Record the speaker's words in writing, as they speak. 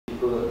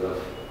people and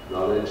of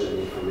knowledge and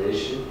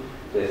information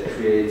that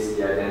creates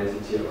the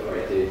identity of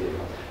Artadia.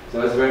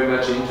 So I was very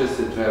much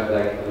interested to have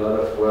like a lot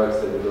of works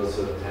that would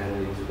also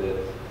tend into that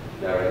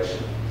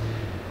direction.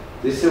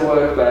 This is a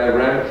work by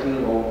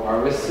Ramekon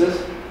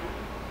O'Arwisters.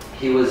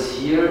 He was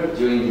here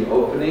during the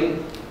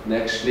opening, and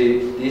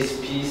actually this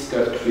piece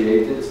got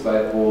created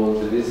by all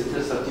the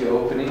visitors of the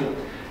opening.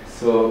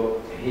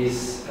 So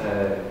his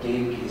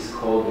gig is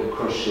called a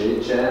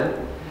crochet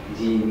jam.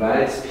 He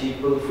invites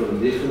people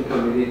from different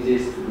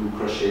communities to do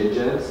crochet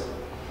jams.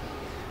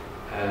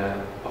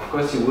 Of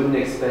course, you wouldn't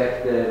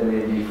expect that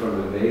maybe from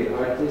a male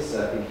artist.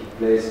 I think he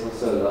plays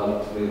also a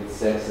lot with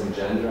sex and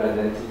gender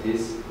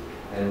identities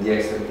and the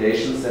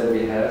expectations that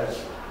we have.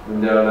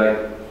 And there are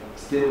like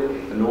still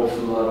an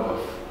awful lot of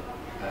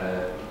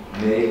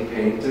male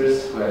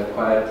painters who have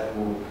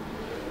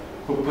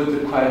who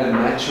put quite a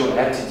macho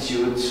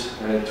attitude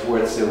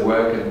towards their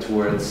work and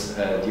towards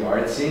the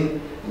art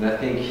scene. And I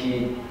think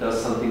he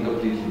does something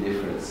completely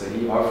different. So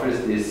he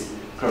offers these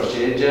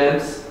crochet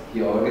jams,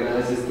 he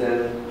organizes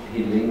them,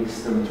 he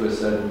links them to a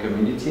certain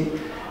community,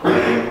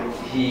 and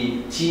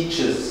he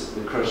teaches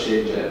the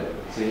crochet jam.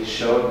 So he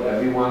showed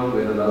everyone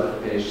with a lot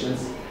of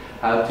patience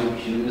how to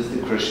use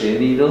the crochet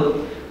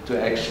needle to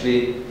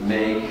actually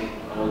make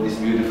all these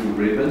beautiful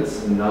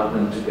ribbons and knot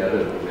them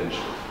together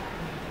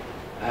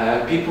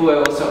eventually. People were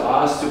also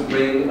asked to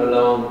bring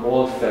along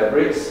old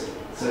fabrics,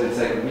 so it's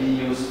like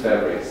reused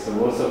fabrics. So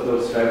most of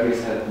those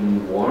fabrics had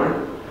been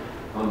worn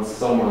on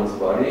someone's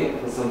body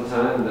for some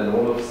time, and then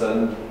all of a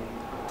sudden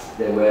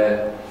they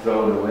were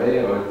thrown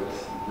away or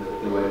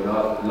they were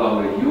not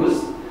longer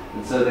used,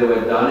 and so they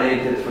were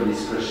donated for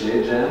this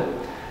crochet jam.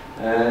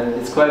 And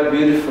it's quite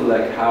beautiful,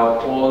 like how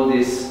all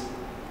these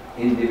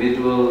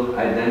individual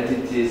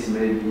identities,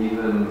 maybe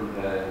even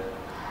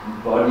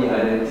body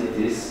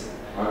identities,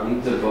 are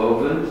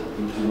interwoven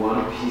into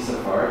one piece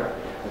of art.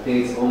 I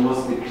think it's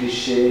almost the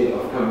cliche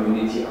of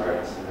community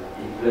art.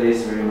 He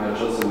plays very much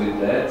also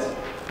with that.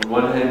 On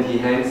one hand, he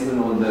hangs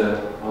them on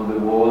the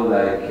wall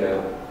like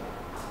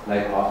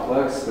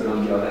artworks, but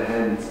on the other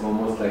hand, it's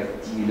almost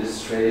like the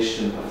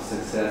illustration of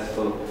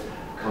successful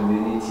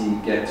community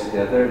get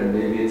together, and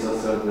maybe it's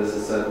also there's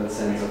a certain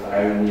sense of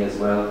irony as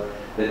well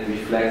that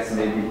reflects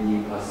maybe the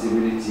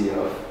impossibility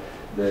of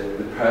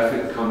the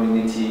perfect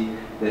community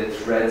that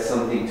threads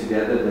something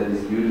together that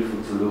is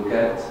beautiful to look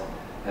at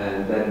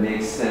and that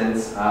makes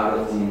sense out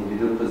of the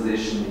individual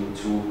position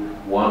into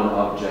one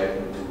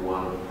object, into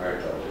one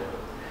art object.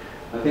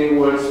 I think it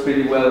works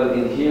pretty well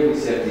in here. We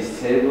have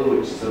this table,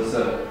 which is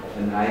also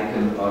an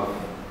icon of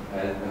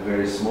a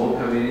very small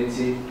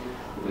community.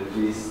 At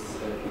least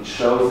it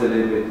shows a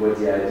little bit what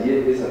the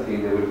idea is. I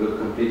think they would look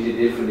completely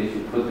different if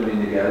you put them in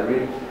the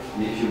gallery,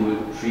 and if you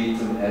would treat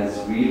them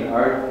as real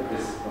art,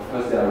 because of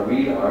course they are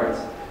real art,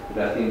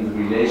 but I think the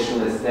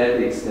relational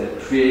aesthetics that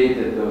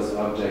created those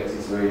objects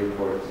is very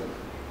important.